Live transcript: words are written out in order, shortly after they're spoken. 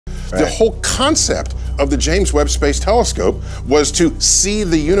The whole concept of the James Webb Space Telescope was to see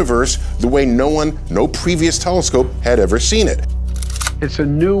the universe the way no previous telescope had ever seen it. It's a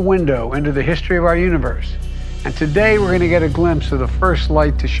new window into the history of our universe. And today we're going to get a glimpse of the first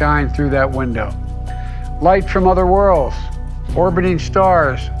light to shine through that window. Light from other worlds, orbiting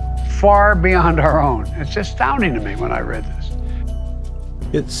stars, far beyond our own. It's astounding to me when I read this.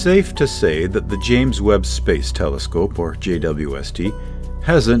 It's safe to say that the James Webb Space Telescope, or JWST,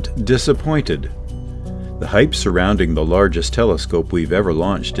 hasn't disappointed. The hype surrounding the largest telescope we've ever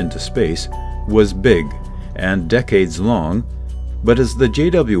launched into space was big and decades long, but as the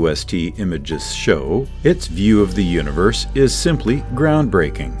JWST images show, its view of the universe is simply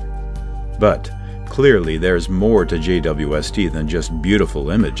groundbreaking. But clearly there's more to JWST than just beautiful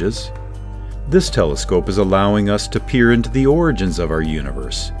images. This telescope is allowing us to peer into the origins of our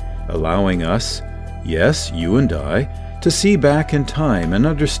universe, allowing us, yes, you and I, to see back in time and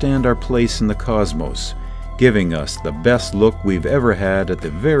understand our place in the cosmos, giving us the best look we've ever had at the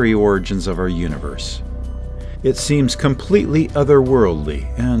very origins of our universe. It seems completely otherworldly,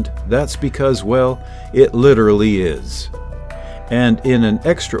 and that's because, well, it literally is. And in an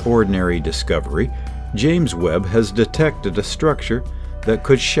extraordinary discovery, James Webb has detected a structure that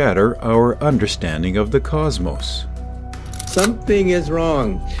could shatter our understanding of the cosmos. Something is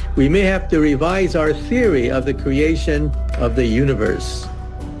wrong. We may have to revise our theory of the creation of the universe.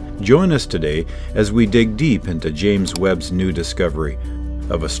 Join us today as we dig deep into James Webb's new discovery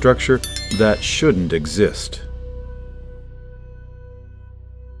of a structure that shouldn't exist.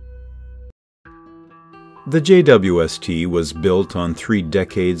 The JWST was built on 3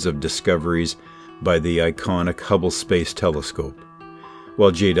 decades of discoveries by the iconic Hubble Space Telescope.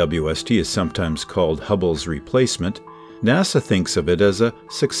 While JWST is sometimes called Hubble's replacement, NASA thinks of it as a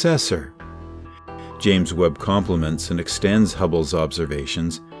successor. James Webb complements and extends Hubble's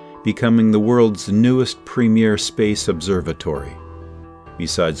observations, becoming the world's newest premier space observatory.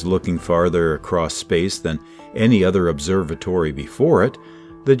 Besides looking farther across space than any other observatory before it,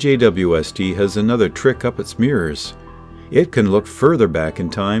 the JWST has another trick up its mirrors. It can look further back in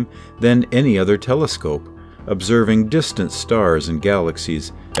time than any other telescope, observing distant stars and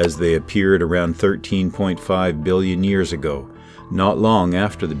galaxies as they appeared around 13.5 billion years ago, not long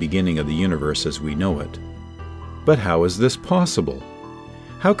after the beginning of the universe as we know it. But how is this possible?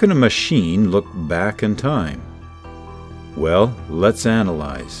 How can a machine look back in time? Well, let's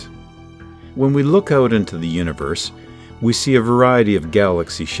analyze. When we look out into the universe, we see a variety of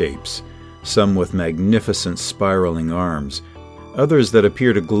galaxy shapes, some with magnificent spiraling arms, others that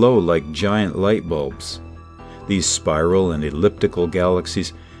appear to glow like giant light bulbs. These spiral and elliptical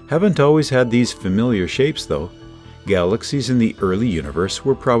galaxies haven't always had these familiar shapes, though. Galaxies in the early universe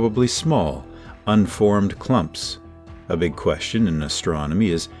were probably small, unformed clumps. A big question in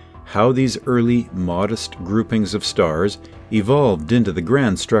astronomy is how these early, modest groupings of stars evolved into the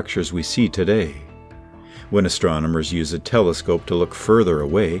grand structures we see today. When astronomers use a telescope to look further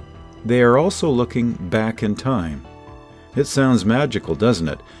away, they are also looking back in time. It sounds magical, doesn't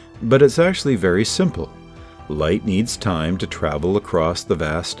it? But it's actually very simple. Light needs time to travel across the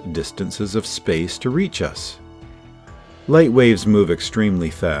vast distances of space to reach us. Light waves move extremely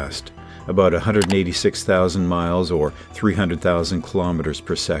fast, about 186,000 miles or 300,000 kilometers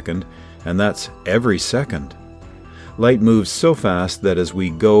per second, and that's every second. Light moves so fast that as we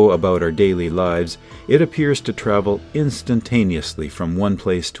go about our daily lives, it appears to travel instantaneously from one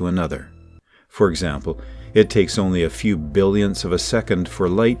place to another. For example, it takes only a few billionths of a second for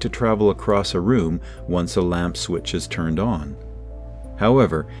light to travel across a room once a lamp switch is turned on.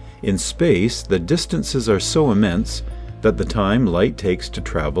 However, in space, the distances are so immense that the time light takes to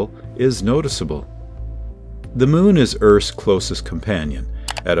travel is noticeable. The Moon is Earth's closest companion,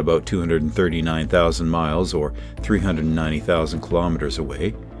 at about 239,000 miles or 390,000 kilometers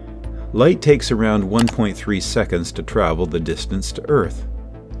away. Light takes around 1.3 seconds to travel the distance to Earth.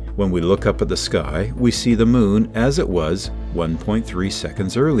 When we look up at the sky, we see the Moon as it was 1.3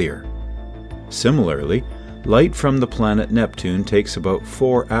 seconds earlier. Similarly, light from the planet Neptune takes about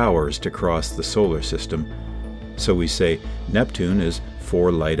 4 hours to cross the solar system, so we say Neptune is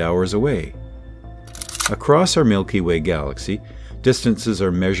 4 light hours away. Across our Milky Way galaxy, distances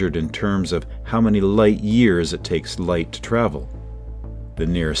are measured in terms of how many light years it takes light to travel. The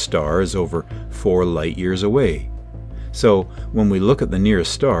nearest star is over 4 light years away. So when we look at the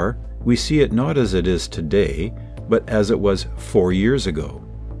nearest star, we see it not as it is today, but as it was 4 years ago.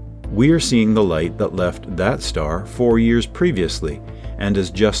 We are seeing the light that left that star 4 years previously and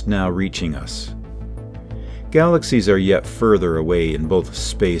is just now reaching us. Galaxies are yet further away in both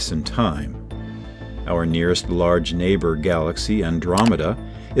space and time. Our nearest large neighbor galaxy, Andromeda,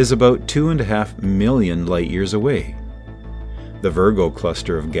 is about 2.5 million light-years away. The Virgo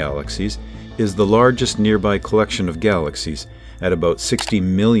cluster of galaxies is the largest nearby collection of galaxies, at about 60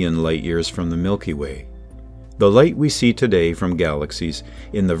 million light-years from the Milky Way. The light we see today from galaxies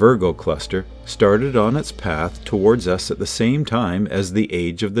in the Virgo cluster started on its path towards us at the same time as the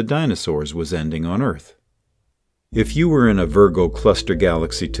age of the dinosaurs was ending on Earth. If you were in a Virgo cluster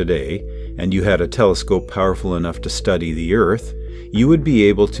galaxy today, and you had a telescope powerful enough to study the Earth, you would be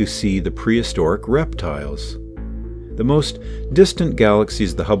able to see the prehistoric reptiles. The most distant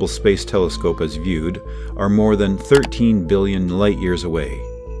galaxies the Hubble Space Telescope has viewed are more than 13 billion light-years away.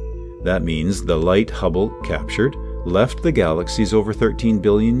 That means the light Hubble captured left the galaxies over 13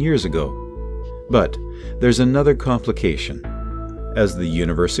 billion years ago. But there's another complication. As the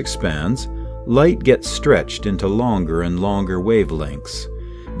universe expands, light gets stretched into longer and longer wavelengths,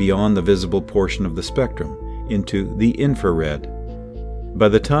 beyond the visible portion of the spectrum, into the infrared. By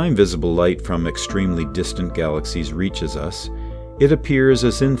the time visible light from extremely distant galaxies reaches us, it appears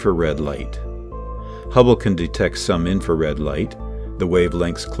as infrared light. Hubble can detect some infrared light, the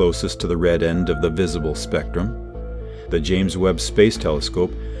wavelengths closest to the red end of the visible spectrum. The James Webb Space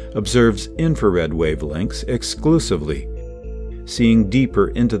Telescope observes infrared wavelengths exclusively, seeing deeper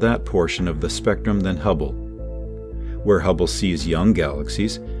into that portion of the spectrum than Hubble. Where Hubble sees young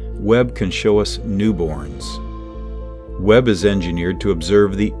galaxies, Webb can show us newborns. Webb is engineered to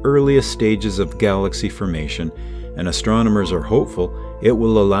observe the earliest stages of galaxy formation, and astronomers are hopeful it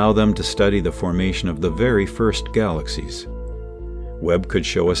will allow them to study the formation of the very first galaxies. Webb could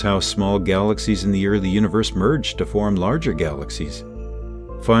show us how small galaxies in the early universe merged to form larger galaxies.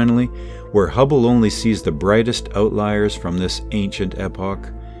 Finally, where Hubble only sees the brightest outliers from this ancient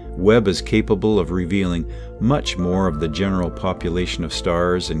epoch, Webb is capable of revealing much more of the general population of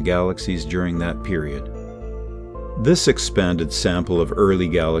stars and galaxies during that period. This expanded sample of early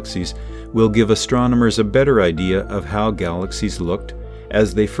galaxies will give astronomers a better idea of how galaxies looked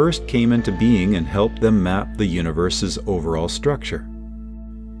as they first came into being and help them map the universe's overall structure.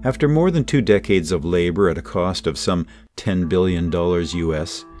 After more than 2 decades of labor at a cost of some $10 billion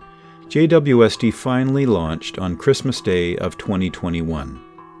US, JWST finally launched on Christmas Day of 2021.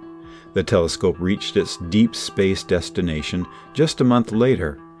 The telescope reached its deep space destination just a month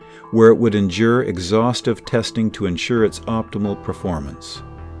later, where it would endure exhaustive testing to ensure its optimal performance.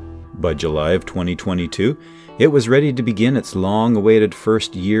 By July of 2022, it was ready to begin its long-awaited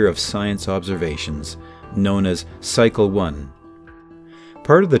first year of science observations, known as Cycle 1.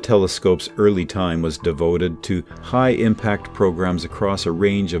 Part of the telescope's early time was devoted to high-impact programs across a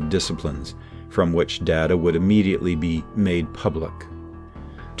range of disciplines, from which data would immediately be made public.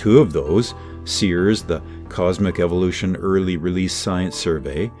 2 of those, SEERS, the Cosmic Evolution Early Release Science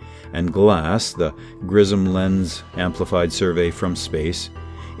Survey, and GLASS, the Grism Lens Amplified Survey from Space,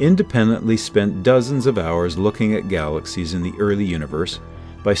 independently spent dozens of hours looking at galaxies in the early universe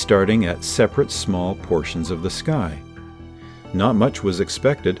by starting at separate small portions of the sky. Not much was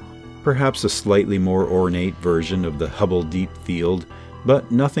expected, perhaps a slightly more ornate version of the Hubble Deep Field,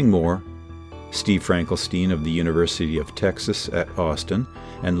 but nothing more. Steve Frankelstein of the University of Texas at Austin,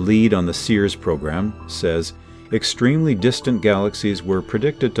 and lead on the SEERS program, says extremely distant galaxies were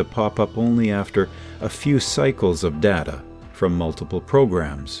predicted to pop up only after a few cycles of data from multiple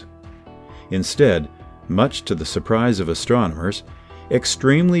programs. Instead, much to the surprise of astronomers,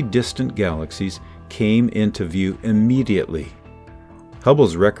 extremely distant galaxies came into view immediately.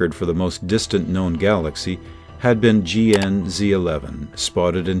 Hubble's record for the most distant known galaxy had been GN-Z11,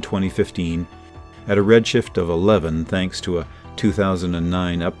 spotted in 2015 at a redshift of 11 thanks to a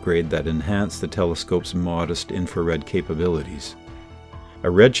 2009 upgrade that enhanced the telescope's modest infrared capabilities. A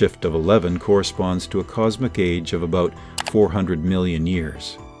redshift of 11 corresponds to a cosmic age of about 400 million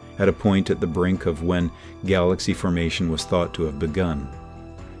years, at a point at the brink of when galaxy formation was thought to have begun.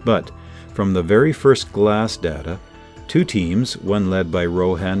 But from the very first GLASS data, 2 teams, one led by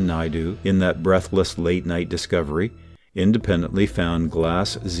Rohan Naidu in that breathless late-night discovery, independently found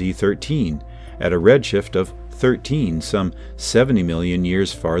GLASS Z13 at a redshift of 13, some 70 million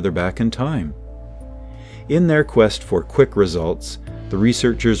years farther back in time. In their quest for quick results, the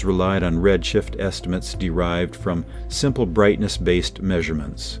researchers relied on redshift estimates derived from simple brightness-based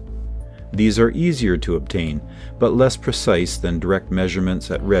measurements. These are easier to obtain, but less precise than direct measurements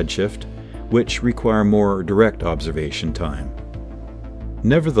at redshift, which require more direct observation time.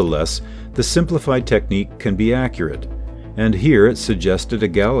 Nevertheless, the simplified technique can be accurate, and here it suggested a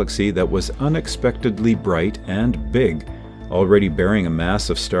galaxy that was unexpectedly bright and big, already bearing a mass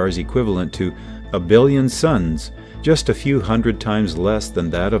of stars equivalent to 1 billion suns, just a few hundred times less than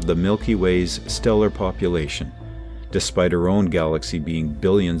that of the Milky Way's stellar population, despite our own galaxy being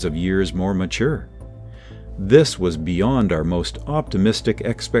billions of years more mature. This was beyond our most optimistic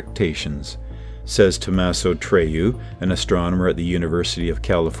expectations, says Tommaso Treu, an astronomer at the University of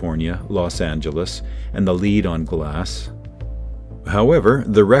California, Los Angeles, and the lead on GLASS. However,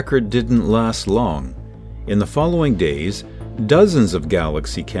 the record didn't last long. In the following days, dozens of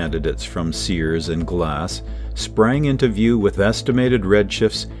galaxy candidates from SEERS and GLASS sprang into view with estimated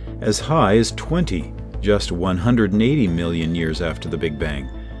redshifts as high as 20, just 180 million years after the Big Bang,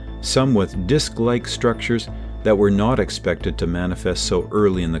 some with disk-like structures that were not expected to manifest so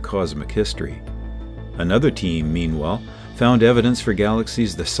early in the cosmic history. Another team, meanwhile, found evidence for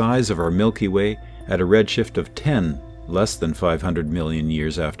galaxies the size of our Milky Way at a redshift of 10, less than 500 million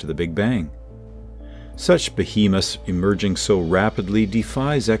years after the Big Bang. Such behemoths emerging so rapidly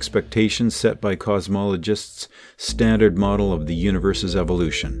defies expectations set by cosmologists' standard model of the universe's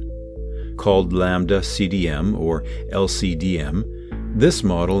evolution. Called Lambda CDM or LCDM, this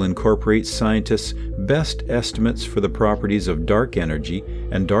model incorporates scientists' best estimates for the properties of dark energy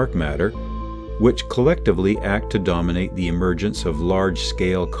and dark matter, which collectively act to dominate the emergence of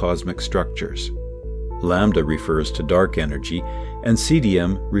large-scale cosmic structures. Lambda refers to dark energy, and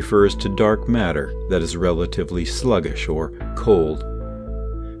CDM refers to dark matter that is relatively sluggish or cold.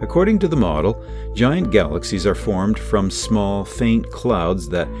 According to the model, giant galaxies are formed from small, faint clouds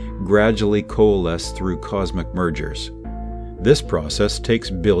that gradually coalesce through cosmic mergers. This process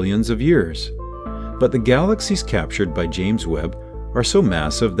takes billions of years. But the galaxies captured by James Webb are so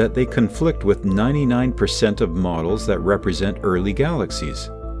massive that they conflict with 99% of models that represent early galaxies.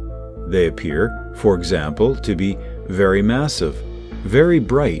 They appear, for example, to be very massive, very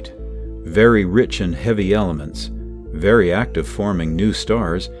bright, very rich in heavy elements, very active forming new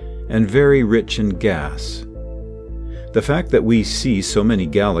stars, and very rich in gas. The fact that we see so many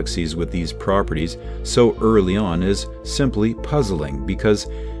galaxies with these properties so early on is simply puzzling because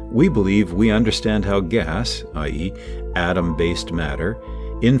we believe we understand how gas, i.e., atom-based matter,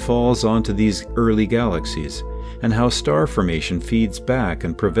 infalls onto these early galaxies, and how star formation feeds back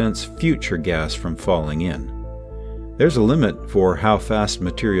and prevents future gas from falling in. There's a limit for how fast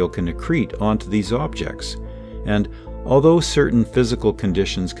material can accrete onto these objects, and although certain physical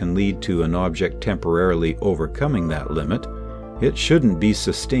conditions can lead to an object temporarily overcoming that limit, it shouldn't be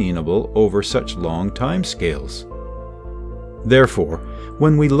sustainable over such long timescales. Therefore,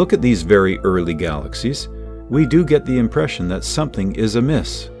 when we look at these very early galaxies, we do get the impression that something is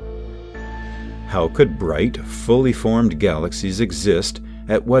amiss. How could bright, fully formed galaxies exist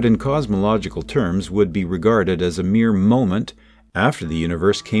at what in cosmological terms would be regarded as a mere moment after the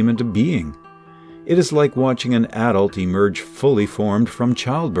universe came into being? It is like watching an adult emerge fully formed from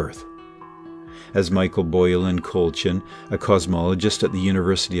childbirth. As Michael Boylan-Kolchin, a cosmologist at the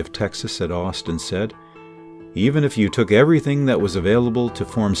University of Texas at Austin, said, "Even if you took everything that was available to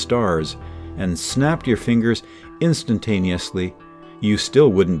form stars and snapped your fingers instantaneously, you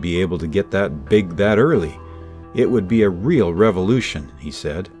still wouldn't be able to get that big that early. It would be a real revolution," he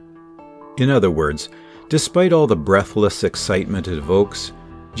said. In other words, despite all the breathless excitement it evokes,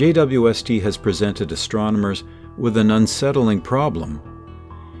 JWST has presented astronomers with an unsettling problem.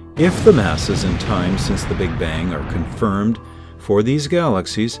 If the masses and time since the Big Bang are confirmed for these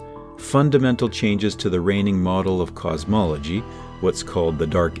galaxies, fundamental changes to the reigning model of cosmology, what's called the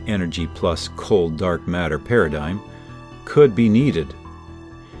dark energy plus cold dark matter paradigm, could be needed.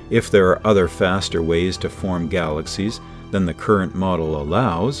 If there are other faster ways to form galaxies than the current model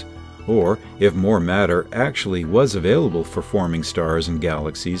allows, or if more matter actually was available for forming stars and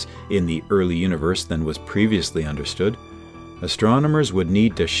galaxies in the early universe than was previously understood, astronomers would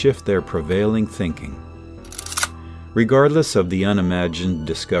need to shift their prevailing thinking. Regardless of the unimagined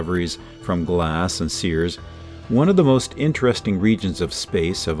discoveries from GLASS and SEERS, one of the most interesting regions of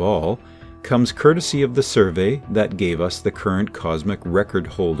space of all comes courtesy of the survey that gave us the current cosmic record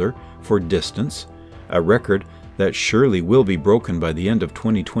holder for distance, a record that surely will be broken by the end of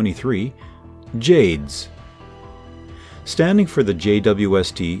 2023, JADES. Standing for the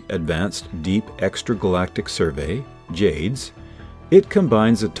JWST Advanced Deep Extragalactic Survey, JADES, it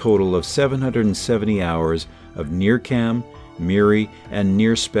combines a total of 770 hours of NIRCam, MIRI, and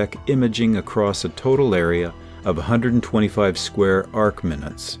NIRSPEC imaging across a total area of 125 square arc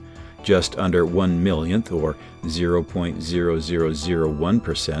minutes, just under 1/1,000,000th or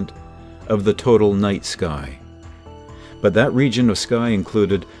 0.0001% of the total night sky. But that region of sky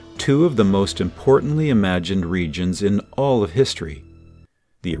included two of the most importantly imagined regions in all of history: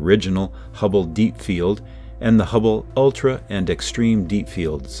 the original Hubble Deep Field and the Hubble Ultra and Extreme Deep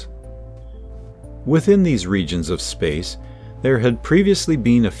Fields. Within these regions of space, there had previously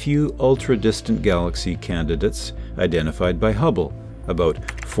been a few ultra-distant galaxy candidates identified by Hubble, about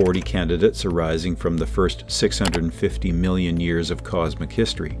 40 candidates arising from the first 650 million years of cosmic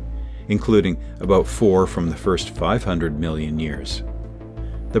history, including about 4 from the first 500 million years.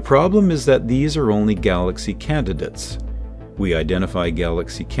 The problem is that these are only galaxy candidates. We identify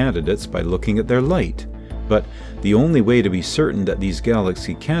galaxy candidates by looking at their light, but the only way to be certain that these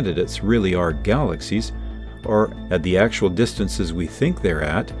galaxy candidates really are galaxies, or at the actual distances we think they're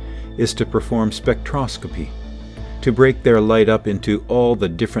at, is to perform spectroscopy, to break their light up into all the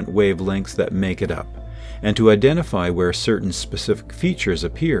different wavelengths that make it up, and to identify where certain specific features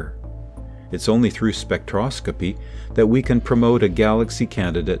appear. It's only through spectroscopy that we can promote a galaxy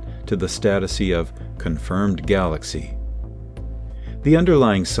candidate to the status of confirmed galaxy. The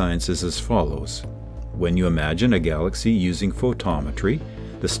underlying science is as follows. When you imagine a galaxy using photometry,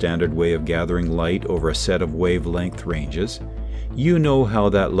 the standard way of gathering light over a set of wavelength ranges, you know how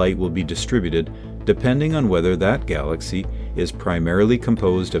that light will be distributed depending on whether that galaxy is primarily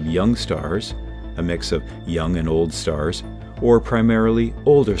composed of young stars, a mix of young and old stars, or primarily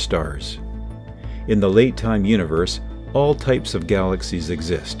older stars. In the late-time universe, all types of galaxies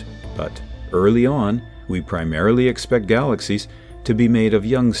exist, but early on, we primarily expect galaxies to be made of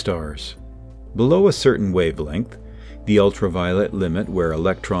young stars. Below a certain wavelength, the ultraviolet limit where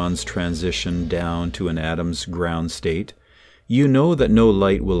electrons transition down to an atom's ground state, you know that no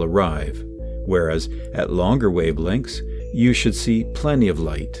light will arrive, whereas at longer wavelengths, you should see plenty of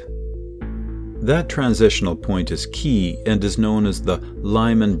light. That transitional point is key and is known as the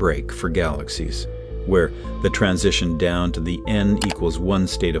Lyman break for galaxies, where the transition down to the n equals 1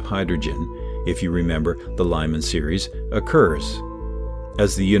 state of hydrogen, if you remember the Lyman series, occurs.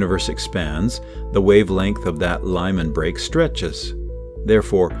 As the universe expands, the wavelength of that Lyman break stretches.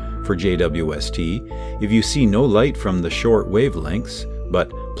 Therefore, for JWST, if you see no light from the short wavelengths,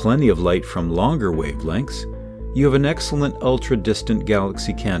 but plenty of light from longer wavelengths, you have an excellent ultra-distant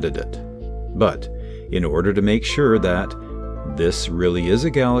galaxy candidate. But in order to make sure that this really is a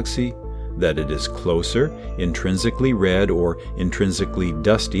galaxy, that it is closer, intrinsically red or intrinsically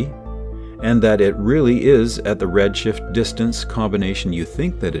dusty, and that it really is at the redshift distance combination you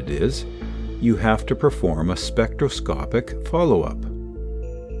think that it is, you have to perform a spectroscopic follow-up.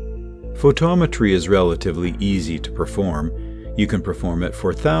 Photometry is relatively easy to perform. You can perform it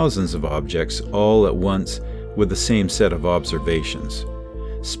for thousands of objects all at once with the same set of observations.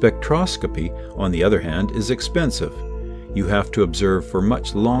 Spectroscopy, on the other hand, is expensive. You have to observe for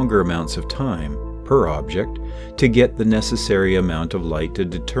much longer amounts of time per object to get the necessary amount of light to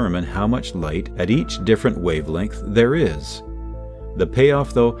determine how much light at each different wavelength there is. The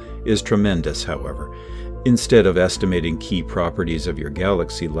payoff, though, is tremendous, however. Instead of estimating key properties of your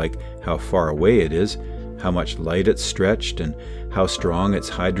galaxy like how far away it is, how much light it's stretched, and how strong its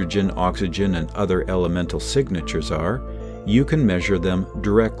hydrogen, oxygen, and other elemental signatures are, you can measure them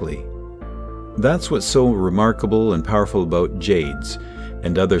directly. That's what's so remarkable and powerful about JADES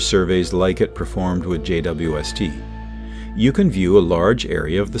and other surveys like it performed with JWST. You can view a large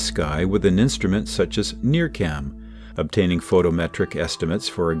area of the sky with an instrument such as NIRCam, obtaining photometric estimates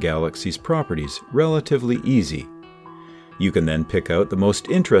for a galaxy's properties relatively easy. You can then pick out the most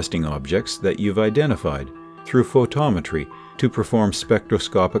interesting objects that you've identified through photometry to perform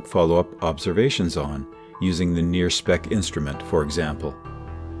spectroscopic follow-up observations on, using the NIRSpec instrument, for example.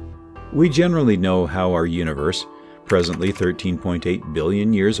 We generally know how our universe, presently 13.8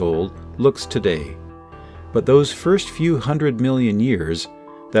 billion years old, looks today. But those first few 100 million years,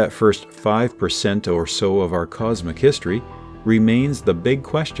 that first 5% or so of our cosmic history, remains the big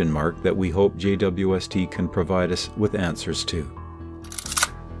question mark that we hope JWST can provide us with answers to.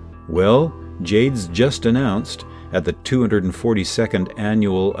 Well, JADES just announced at the 242nd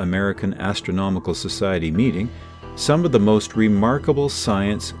Annual American Astronomical Society meeting some of the most remarkable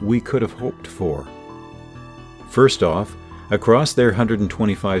science we could have hoped for. First off, across their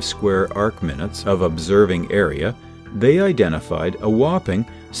 125 square arc minutes of observing area, they identified a whopping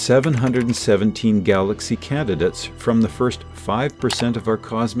 717 galaxy candidates from the first 5% of our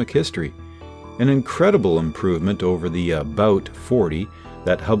cosmic history, an incredible improvement over the about 40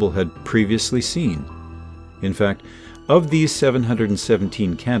 that Hubble had previously seen. In fact, of these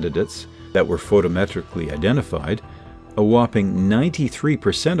 717 candidates that were photometrically identified, a whopping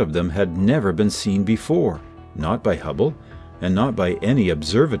 93% of them had never been seen before, not by Hubble and not by any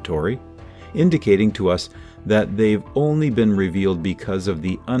observatory, indicating to us that they've only been revealed because of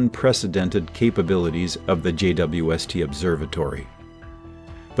the unprecedented capabilities of the JWST Observatory.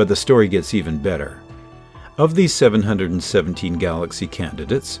 But the story gets even better. Of these 717 galaxy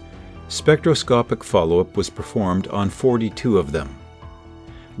candidates, spectroscopic follow-up was performed on 42 of them.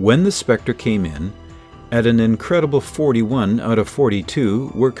 When the spectra came in, at an incredible 41 out of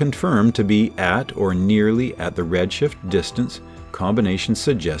 42 were confirmed to be at or nearly at the redshift distance combination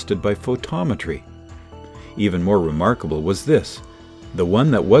suggested by photometry. Even more remarkable was this: the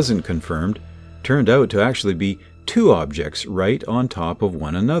one that wasn't confirmed turned out to actually be two objects right on top of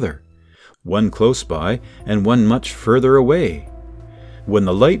one another, one close by and one much further away. When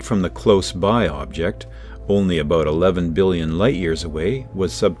the light from the close by object, only about 11 billion light-years away,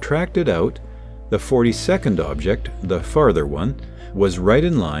 was subtracted out, the 42nd object, the farther one, was right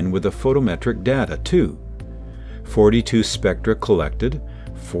in line with the photometric data too. 42 spectra collected,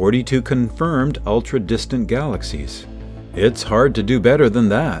 42 confirmed ultra-distant galaxies. It's hard to do better than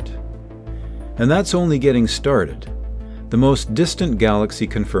that. And that's only getting started. The most distant galaxy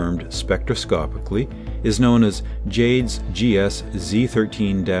confirmed spectroscopically is known as JADE's GS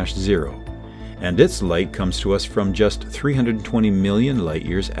Z13-0, and its light comes to us from just 320 million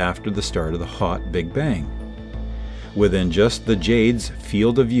light-years after the start of the hot Big Bang. Within just the JADE's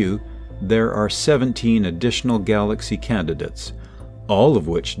field of view, there are 17 additional galaxy candidates, all of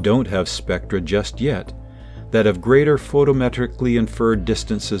which don't have spectra just yet, that have greater photometrically inferred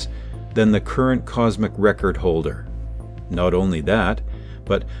distances than the current cosmic record holder. Not only that,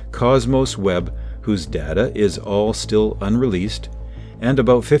 but Cosmos Webb, whose data is all still unreleased, and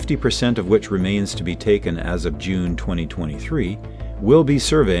about 50% of which remains to be taken as of June 2023, will be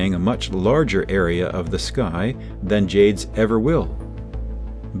surveying a much larger area of the sky than JADE's ever will.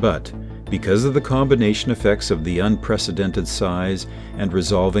 But because of the combination effects of the unprecedented size and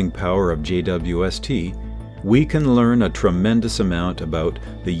resolving power of JWST, we can learn a tremendous amount about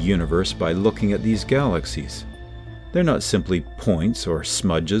the universe by looking at these galaxies. They're not simply points or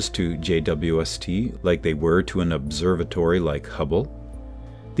smudges to JWST like they were to an observatory like Hubble.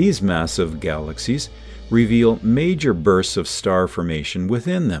 These massive galaxies reveal major bursts of star formation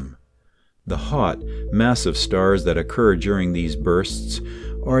within them. The hot, massive stars that occur during these bursts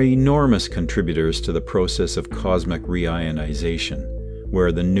are enormous contributors to the process of cosmic reionization,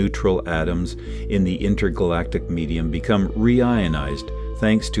 where the neutral atoms in the intergalactic medium become reionized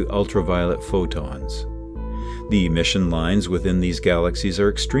thanks to ultraviolet photons. The emission lines within these galaxies are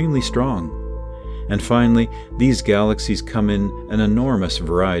extremely strong. And finally, these galaxies come in an enormous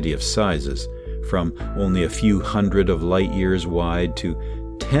variety of sizes, from only a few hundred of light-years wide to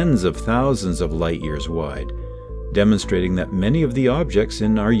tens of thousands of light-years wide, demonstrating that many of the objects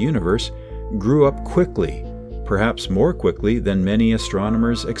in our universe grew up quickly, perhaps more quickly than many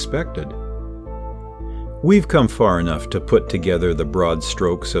astronomers expected. We've come far enough to put together the broad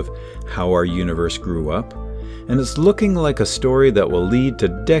strokes of how our universe grew up, and it's looking like a story that will lead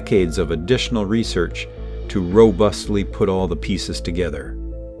to decades of additional research to robustly put all the pieces together.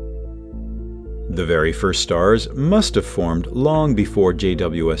 The very first stars must have formed long before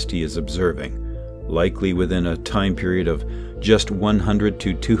JWST is observing, likely within a time period of just 100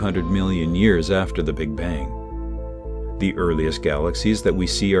 to 200 million years after the Big Bang. The earliest galaxies that we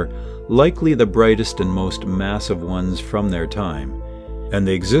see are likely the brightest and most massive ones from their time, and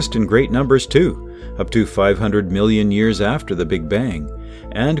they exist in great numbers too, up to 500 million years after the Big Bang,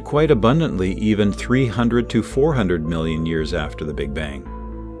 and quite abundantly even 300 to 400 million years after the Big Bang.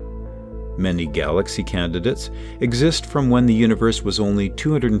 Many galaxy candidates exist from when the universe was only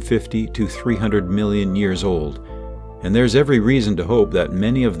 250 to 300 million years old, and there's every reason to hope that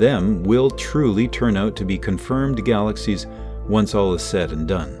many of them will truly turn out to be confirmed galaxies once all is said and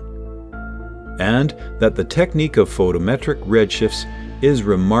done. And that the technique of photometric redshifts is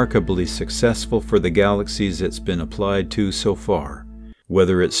remarkably successful for the galaxies it's been applied to so far.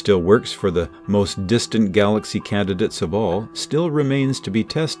 Whether it still works for the most distant galaxy candidates of all still remains to be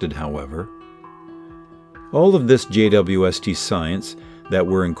tested, however. All of this JWST science that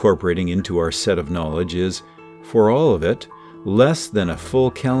we're incorporating into our set of knowledge is, for all of it, less than a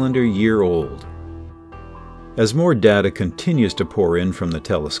full calendar year old. As more data continues to pour in from the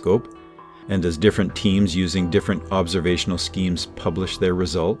telescope, and as different teams using different observational schemes publish their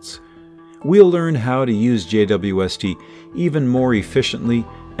results, we'll learn how to use JWST even more efficiently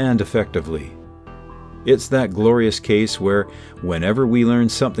and effectively. It's that glorious case where, whenever we learn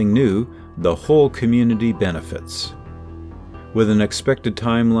something new, the whole community benefits. With an expected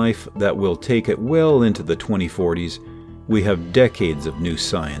time life that will take it well into the 2040s, we have decades of new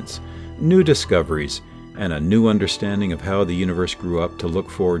science, new discoveries, and a new understanding of how the universe grew up to look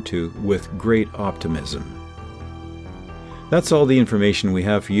forward to with great optimism. That's all the information we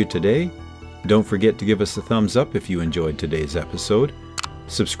have for you today. Don't forget to give us a thumbs up if you enjoyed today's episode,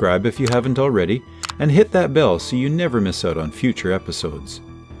 subscribe if you haven't already, and hit that bell so you never miss out on future episodes.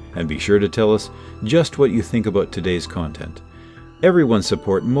 And be sure to tell us just what you think about today's content. Everyone's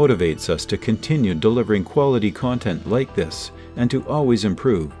support motivates us to continue delivering quality content like this and to always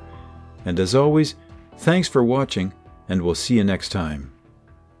improve. And as always, thanks for watching, and we'll see you next time.